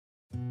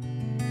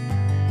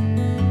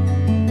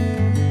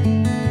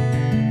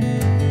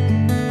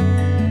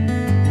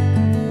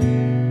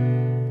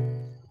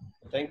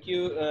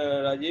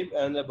Pradeep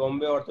and the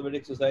Bombay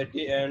Orthopaedic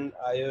Society and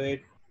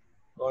IO8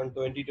 on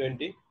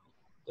 2020.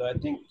 So I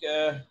think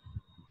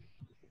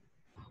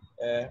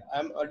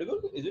I'm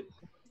audible, is it?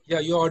 Yeah,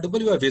 you're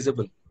audible, you are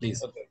visible,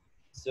 please. Okay.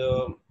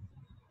 So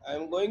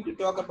I'm going to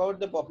talk about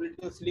the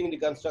popliteal sling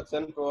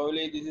reconstruction.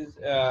 Probably this is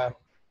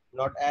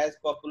not as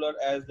popular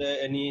as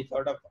any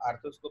sort of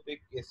arthroscopic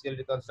ACL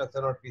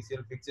reconstruction or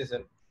PCL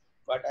fixation,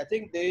 but I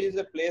think there is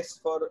a place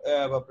for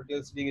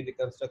popliteal sling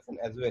reconstruction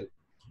as well.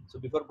 So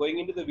before going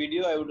into the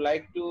video, I would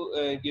like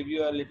to give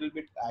you a little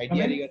bit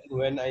idea regarding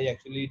when I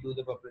actually do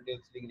the popliteal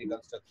sling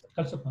reconstruction.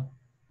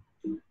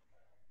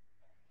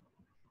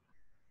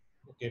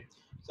 Okay,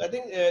 so I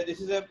think this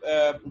is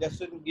a just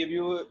to give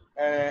you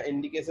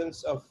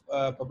indications of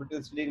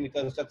popliteal sling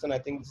reconstruction. I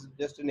think this is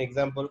just an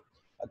example.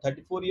 A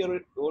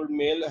 34-year-old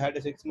male had a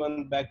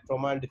 6-month back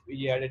trauma and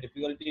he had a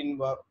difficulty in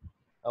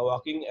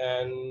walking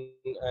and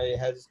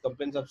has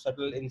complaints of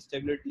subtle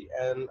instability.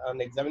 And on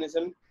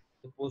examination,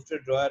 the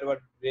posterior drawer was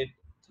grade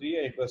 3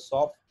 and it was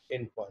soft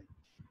endpoint.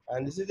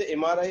 And this is the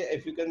MRI.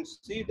 If you can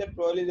see that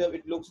probably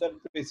it looks that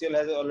the PCL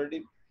has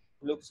already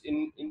looks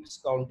in its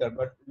counter,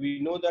 but we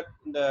know that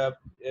the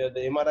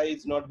MRI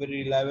is not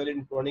very reliable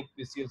in chronic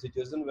PCL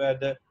situation where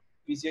the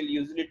PCL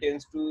usually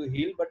tends to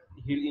heal, but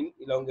heal in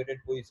elongated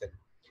position.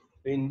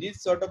 In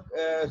these sort of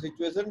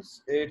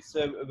situations, it's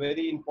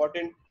very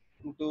important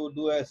to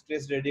do a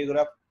stress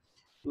radiograph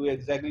to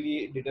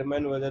exactly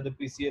determine whether the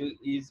PCL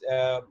is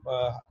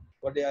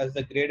what is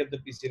the grade of the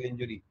PCL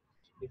injury.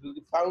 It will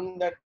be found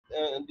that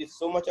there's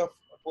so much of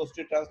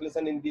posterior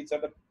translation in these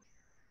sort of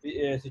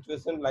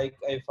situation, like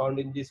I found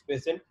in this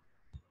patient.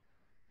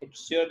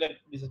 It's sure that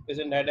this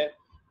patient had a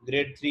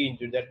grade 3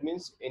 injury. That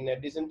means in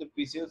addition to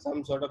PCL,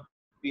 some sort of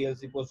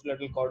PLC,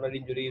 posterolateral corner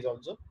injury, is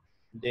also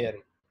there.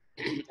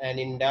 And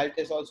in dial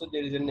test also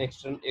there is an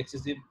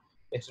excessive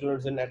external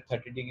rotation at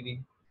 30°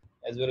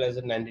 as well as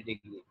a 90°.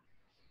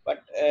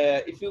 But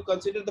if you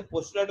consider the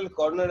posterolateral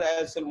corner,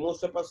 as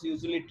most of us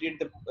usually treat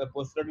the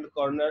posterolateral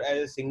corner as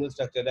a single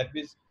structure. That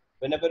means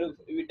whenever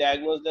we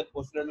diagnose that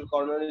posterolateral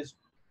corner is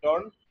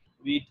torn,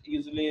 we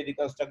usually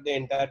reconstruct the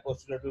entire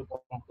posterolateral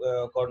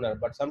corner.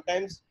 But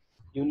sometimes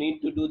you need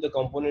to do the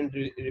component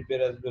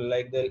repair as well,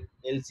 like the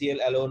LCL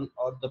alone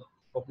or the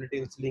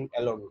popliteal sling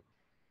alone.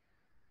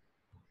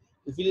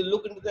 If you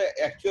look into the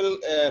actual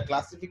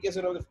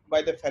classification of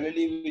by the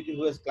family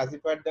who has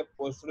classified the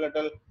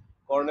posterolateral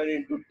corner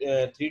into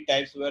 3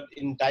 types, where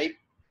in type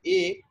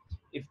A,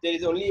 if there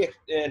is only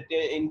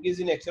increase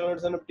in external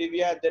rotation of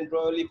tibia, then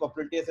probably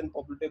popliteus and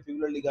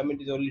popliteofibular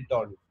ligament is only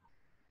torn.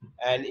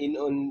 And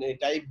in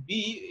type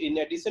B, in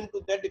addition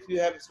to that, if you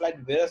have slight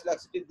varus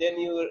laxity, then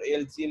your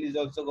LCL is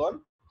also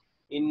gone.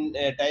 In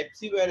type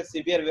C, where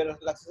severe varus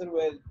laxation,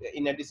 where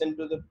in addition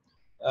to the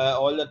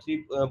all the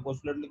 3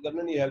 posterolateral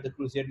ligament, you have the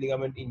cruciate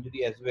ligament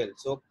injury as well.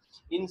 So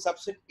in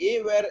subset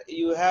A, where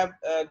you have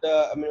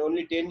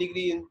only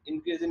 10°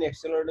 increase in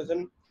external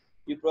rotation,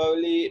 you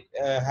probably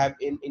have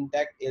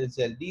intact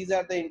LCL. These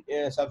are the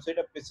subset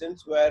of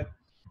patients where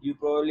you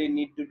probably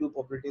need to do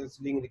popliteal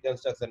sling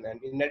reconstruction.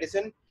 And in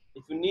addition,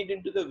 if you need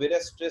into the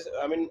varus stress,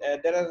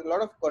 there are a lot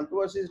of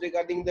controversies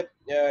regarding the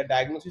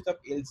diagnosis of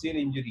LCL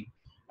injury.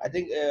 I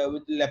think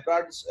with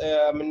Lepard's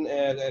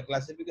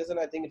classification,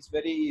 I think it's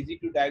very easy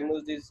to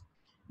diagnose this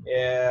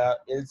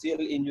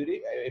LCL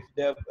injury if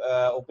the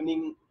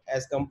opening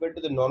as compared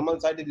to the normal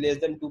side is less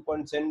than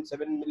 2.7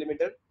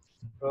 millimeter.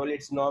 Probably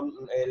it's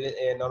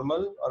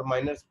normal or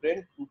minor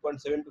sprain.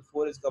 2.7 to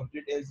 4 is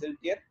complete LCL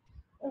tear.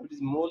 If it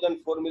is more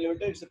than 4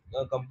 millimeter, it's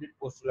a complete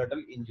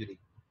posterolateral injury.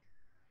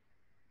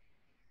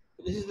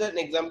 This is an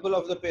example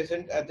of the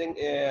patient. I think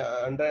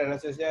under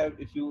anesthesia,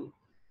 if you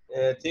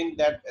think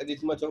that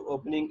this much of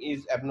opening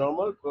is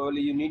abnormal,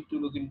 probably you need to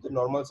look into the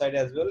normal side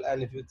as well.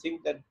 And if you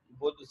think that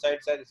both the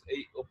sides are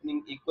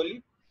opening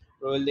equally,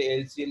 probably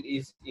the LCL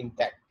is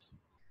intact.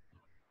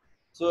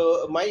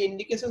 So my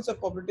indications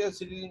of popliteal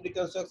sling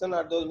reconstruction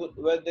are those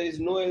where there is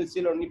no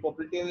LCL, only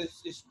popliteal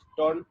is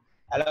torn,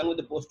 along with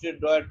the posterior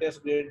drawer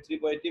test grade 3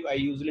 positive. I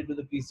usually do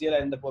the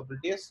PCL and the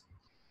popliteal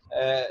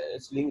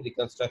sling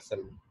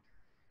reconstruction.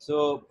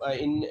 So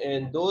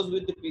in those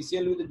with the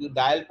PCL with the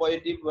dial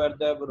positive, where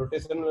the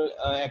rotational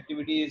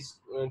activity is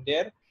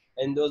there,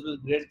 and those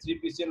with grade 3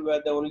 PCL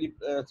where the only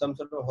some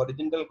sort of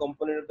horizontal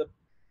component of the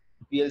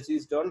PLC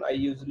is done, I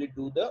usually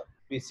do the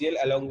PCL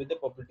along with the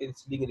popliteal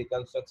sling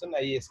reconstruction.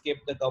 I escape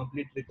the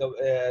complete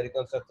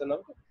reconstruction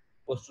of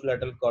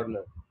posterolateral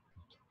corner.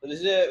 So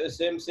this is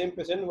a same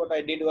patient. What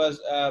I did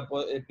was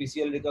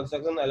PCL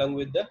reconstruction along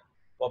with the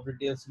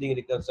popliteal sling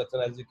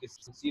reconstruction, as you can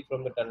see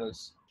from the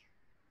tunnels.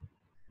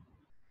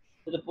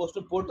 So the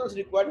posterior portals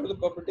required for the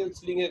popliteal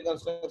sling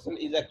reconstruction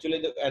is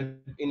actually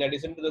in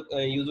addition to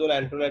the usual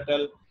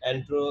anterolateral,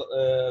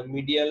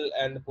 anteromedial,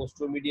 and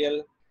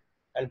posteromedial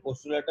and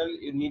posterolateral,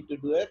 you need to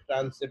do a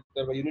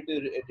transeptal. You need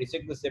to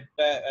dissect the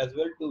septa as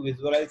well to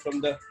visualize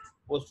from the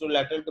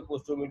posterolateral to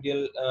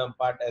posteromedial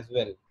part as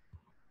well.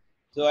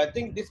 So I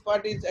think this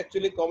part is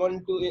actually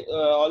common to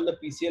all the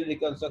PCL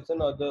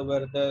reconstruction, or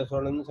where the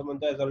Sonam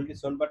Samantha has already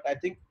shown. But I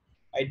think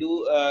I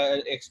do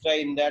extra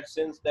in that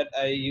sense that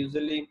I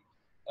usually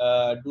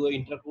do a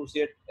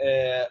intercruciate,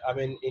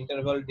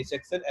 interval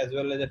dissection as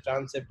well as a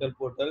transseptal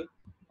portal,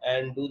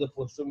 and do the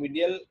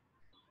posteromedial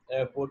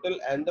portal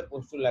and the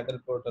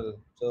posterolateral portal.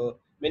 So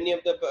many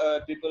of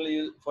the people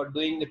use for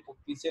doing the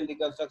PCL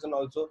reconstruction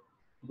also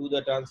do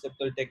the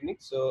transseptal technique.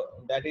 So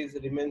that is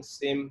remains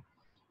same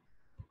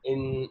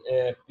in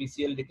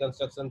PCL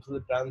reconstruction through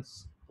the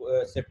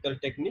transseptal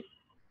technique.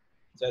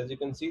 So as you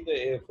can see,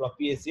 the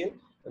floppy ACL,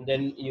 and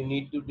then you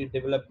need to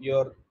develop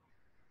your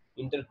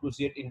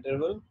intercruciate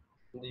interval.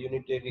 You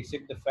need to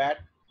resect the fat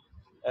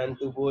and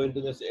to go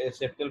into the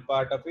septal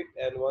part of it.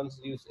 And once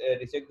you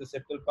resect the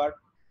septal part,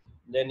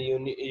 then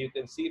you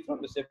can see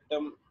from the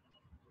septum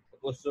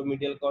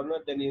posteromedial corner.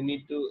 Then you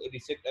need to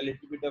resect a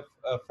little bit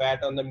of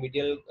fat on the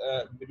medial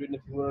between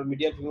the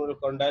medial femoral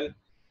condyle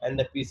and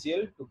the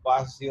PCL to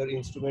pass your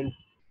instrument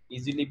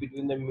easily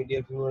between the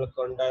medial femoral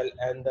condyle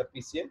and the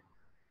PCL.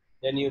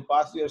 Then you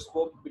pass your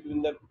scope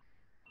between the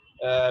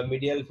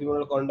medial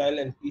femoral condyle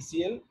and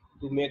PCL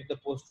to make the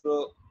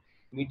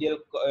posteromedial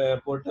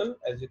portal.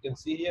 As you can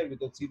see here, we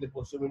can see the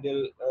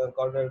posteromedial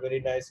corner very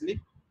nicely.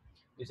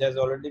 This has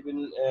already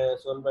been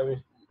shown by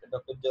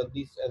Dr.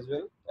 Jagdish as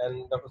well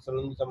and Dr.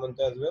 Sanand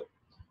Samanta as well.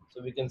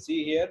 So we can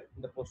see here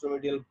the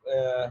posteromedial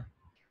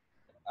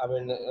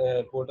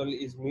portal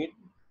is made,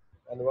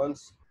 and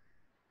once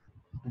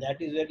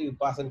that is that, you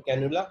pass on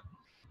cannula,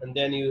 and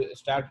then you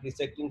start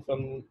resecting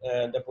from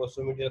the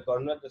posteromedial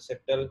corner. The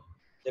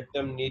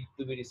septum need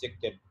to be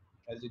resected.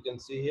 As you can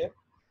see here,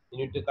 you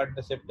need to cut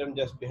the septum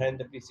just behind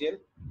the PCL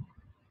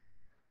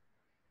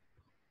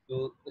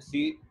to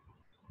see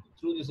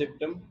through the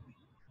septum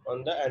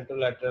on the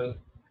anterolateral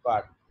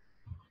part.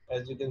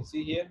 As you can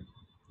see here,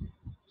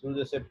 through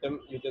the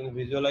septum, you can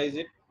visualize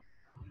it.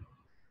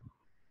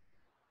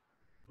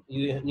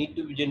 You need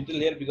to be gentle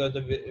here because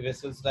the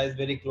vessels lies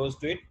very close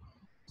to it.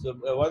 So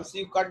once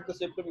you cut the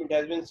septum, it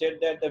has been said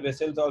that the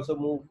vessels also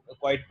move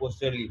quite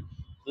posteriorly.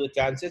 So the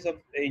chances of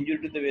injury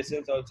to the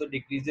vessels also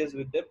decreases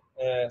with the,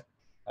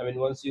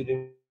 once you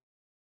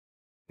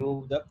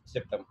remove the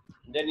septum.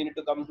 Then you need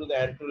to come to the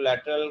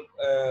anterolateral,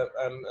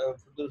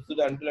 to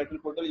the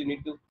anterolateral portal. You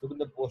need to look in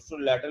the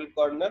posterolateral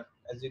corner.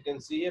 As you can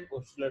see here,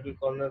 posterolateral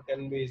corner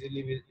can be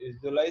easily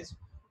visualized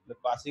by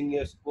passing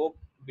your scope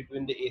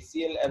between the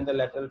ACL and the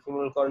lateral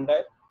femoral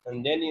condyle.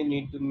 And then you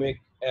need to make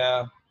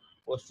a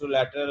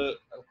posterolateral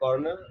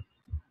corner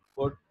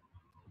put.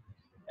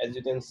 As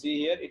you can see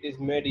here, it is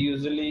made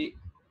usually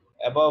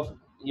above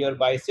your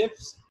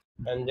biceps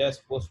and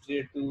just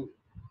posterior to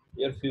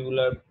your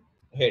fibular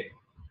head.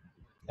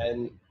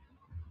 And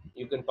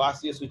you can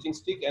pass your switching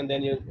stick, and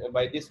then you,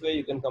 by this way,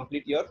 you can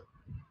complete your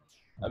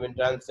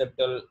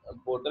transseptal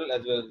portal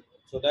as well,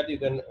 so that you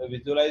can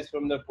visualize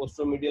from the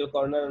posteromedial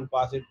corner and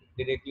pass it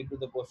directly to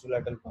the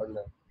posterolateral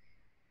corner.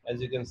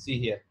 As you can see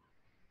here,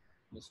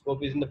 the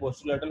scope is in the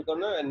posterolateral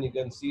corner, and you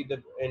can see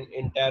the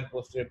entire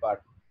posterior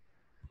part.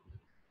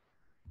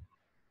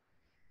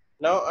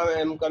 Now I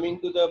am coming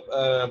to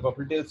the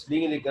popliteal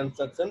sling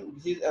reconstruction.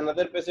 This is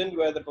another patient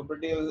where the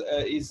popliteal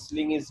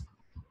sling is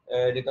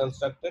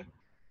reconstructed.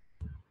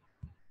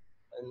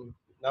 And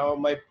now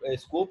my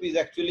scope is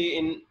actually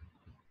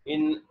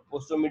in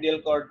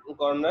posteromedial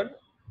corner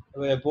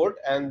port,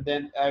 and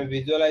then I am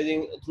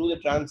visualizing through the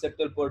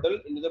transseptal portal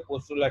into the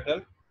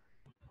posterolateral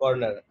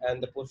corner,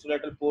 and the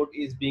posterolateral port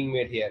is being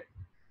made here.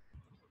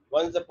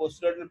 Once the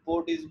posterolateral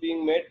port is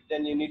being made,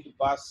 then you need to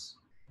pass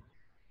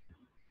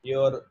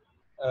your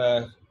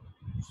uh,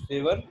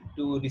 saver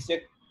to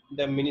resect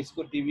the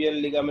meniscotibial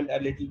ligament a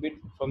little bit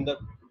from the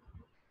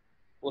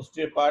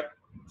posterior part,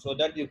 so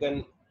that you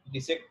can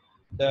dissect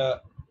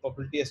the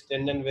popliteus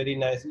tendon very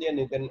nicely, and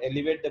you can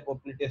elevate the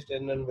popliteus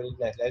tendon very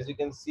nicely. As you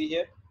can see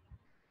here,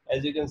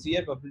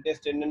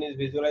 popliteus tendon is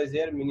visualized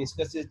here,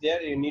 meniscus is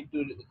there. You need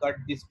to cut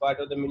this part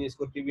of the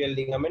meniscotibial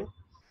ligament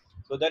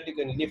so that you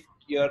can lift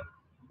your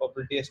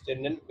popliteus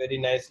tendon very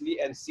nicely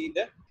and see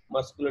the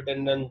muscular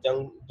tendon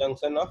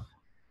junction of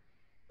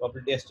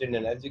popliteus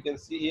tendon. As you can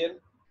see here,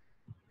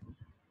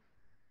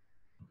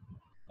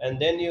 and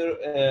then your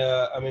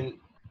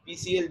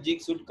PCL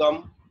jig should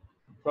come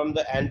from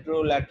the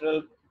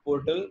anterolateral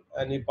portal,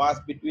 and you pass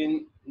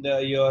between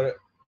your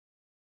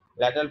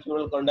lateral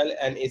femoral condyle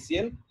and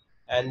ACL,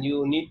 and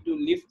you need to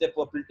lift the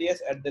popliteus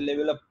at the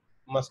level of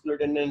muscular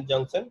tendon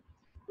junction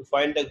to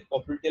find the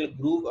popliteal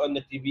groove on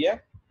the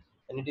tibia,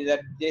 and it is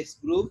at this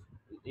groove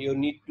you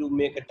need to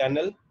make a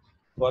tunnel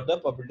for the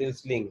popliteal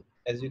sling.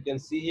 As you can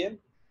see here,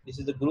 this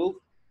is the groove.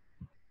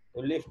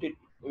 You lift it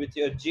with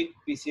your jig,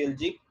 PCL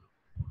jig,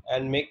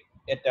 and make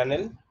a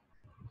tunnel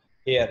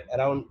here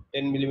around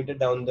 10 millimeter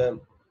down the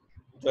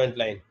joint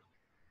line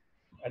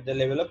at the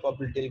level of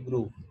popliteal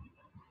groove.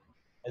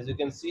 As you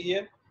can see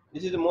here,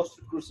 this is the most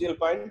crucial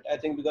point, I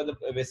think, because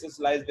the vessels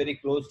lies very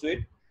close to it.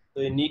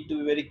 So you need to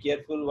be very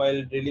careful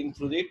while drilling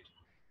through it.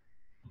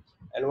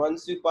 And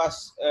once you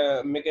pass,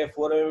 make a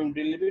 4 mm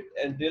drill bit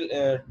and drill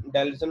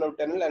dilation of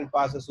tunnel and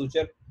pass a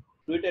suture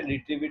through it and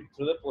retrieve it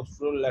through the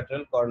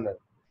posterolateral corner.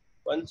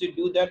 Once you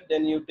do that,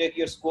 then you take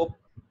your scope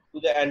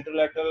to the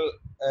anterolateral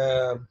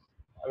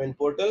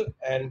portal,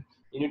 and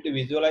you need to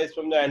visualize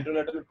from the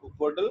anterolateral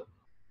portal,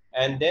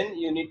 and then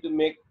you need to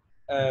make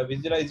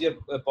visualize your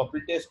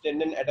popliteus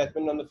tendon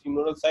attachment on the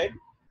femoral side.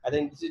 I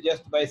think this is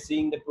just by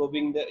seeing the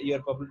probing your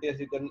popliteus,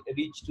 you can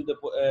reach to the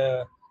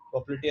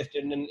popliteus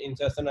tendon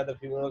insertion at the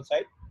femoral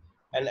side.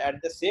 And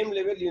at the same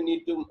level, you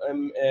need to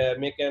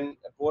make an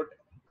port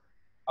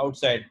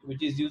outside,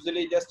 which is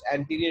usually just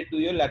anterior to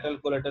your lateral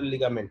collateral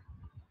ligament.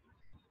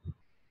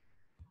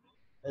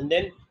 And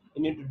then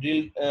you need to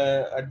drill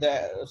at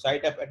the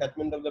site of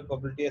attachment of the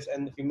popliteus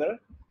and the femur,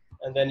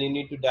 and then you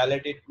need to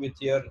dilate it with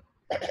your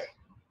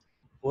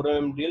 4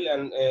 mm drill,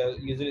 and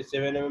usually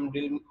 7 mm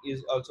drill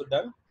is also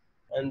done.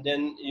 And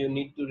then you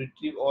need to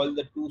retrieve all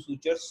the two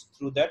sutures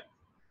through that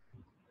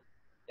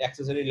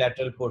accessory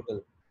lateral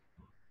portal.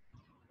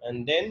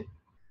 And then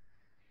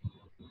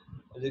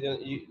as you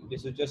can, the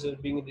sutures are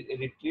being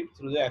retrieved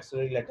through the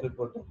accessory lateral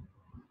portal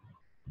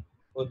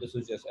for the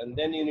sutures. And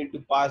then you need to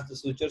pass the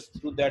sutures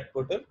through that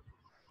portal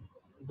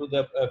to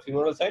the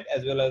femoral side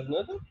as well as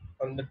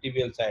on the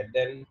tibial side.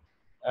 Then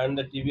on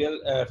the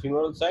tibial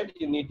femoral side,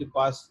 you need to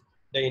pass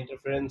the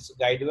interference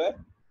guide wire,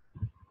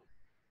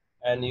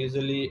 and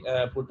usually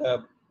put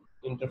a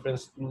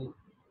interference screw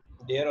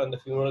there on the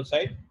femoral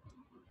side.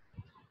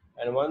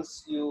 And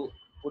once you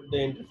put the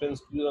interference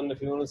screw on the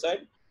femoral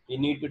side, you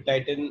need to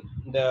tighten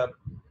the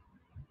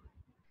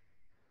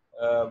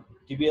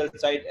tibial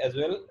side as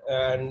well,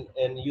 and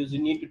you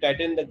need to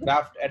tighten the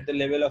graft at the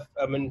level of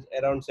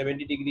around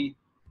 70-degree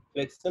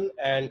flexion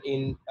and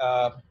in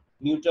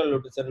neutral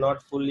rotation,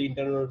 not fully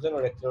internal rotation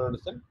or external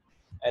rotation.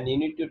 And you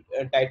need to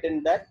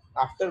tighten that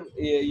after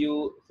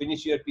you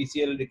finish your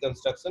PCL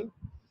reconstruction.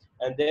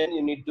 And then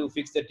you need to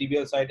fix the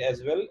tibial side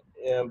as well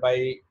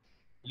by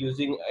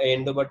using an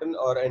endo button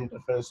or an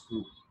interference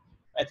screw.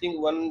 I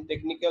think one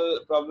technical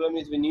problem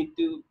is we need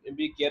to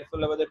be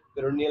careful about the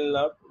peroneal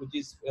nerve, which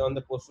is on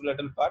the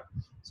posterolateral part.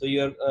 So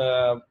your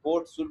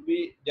port should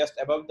be just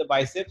above the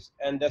biceps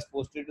and just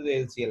posterior to the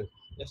LCL,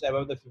 just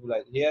above the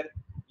fibula. Here,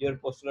 your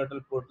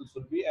posterolateral portal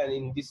should be, and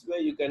in this way,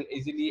 you can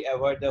easily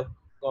avoid the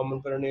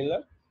common peroneal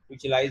nerve,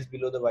 which lies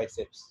below the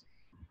biceps.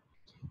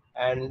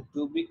 And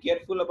to be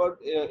careful about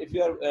if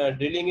you are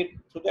drilling it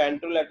through the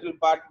anterolateral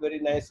part very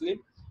nicely,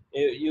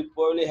 you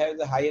probably have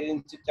the higher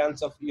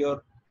chance of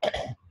your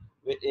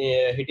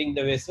hitting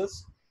the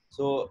vessels.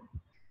 So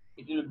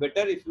it will be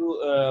better if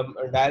you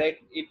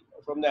direct it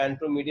from the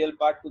anteromedial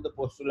part to the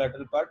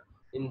posterolateral part.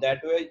 In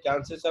that way,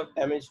 chances of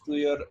damage to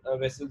your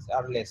vessels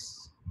are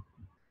less.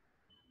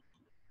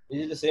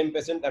 This is the same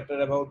patient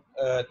after about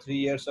 3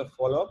 years of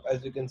follow-up,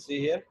 as you can see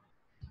here.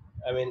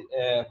 I mean,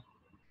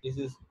 this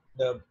is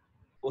the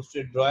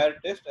posterior drawer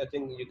test. I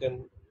think you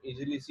can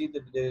easily see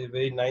that there is a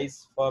very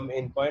nice firm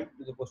endpoint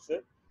to the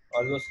posterior.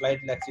 Although slight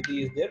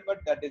laxity is there, but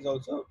that is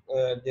also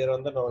there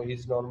on the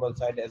his normal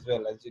side as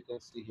well, as you can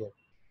see here.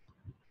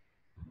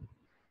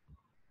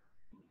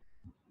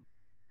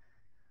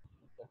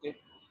 Okay.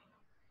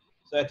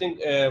 So I think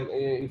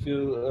if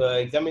you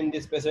examine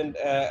this patient,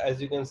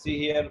 as you can see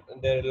here,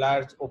 there are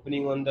large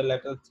opening on the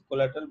lateral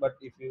collateral, but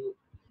if you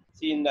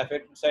see in the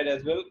affected side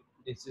as well,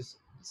 this is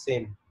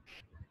same.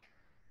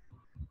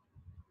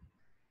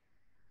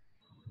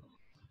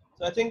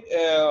 So I think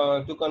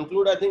to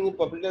conclude, I think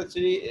popliteal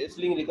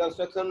sling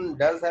reconstruction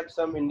does have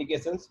some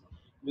indications,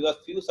 because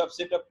few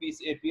subset of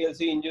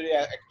PLC injury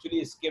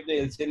actually escape the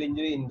LCL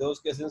injury. In those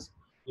cases,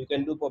 you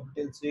can do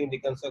popliteal sling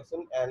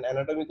reconstruction, and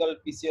anatomical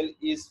PCL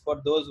is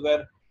for those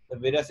where the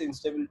varus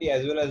instability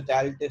as well as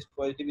dial test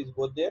positive is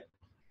both there.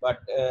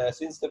 But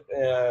since the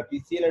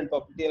PCL and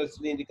popliteal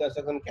sling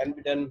reconstruction can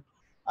be done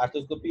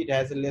arthroscopy, it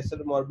has a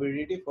lesser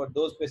morbidity. For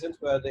those patients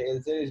where the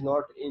LCL is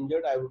not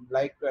injured, I would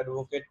like to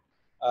advocate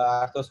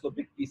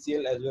arthroscopic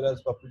PCL as well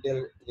as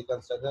popliteal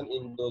reconstruction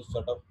in those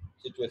sort of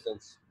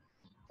situations.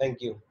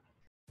 Thank you.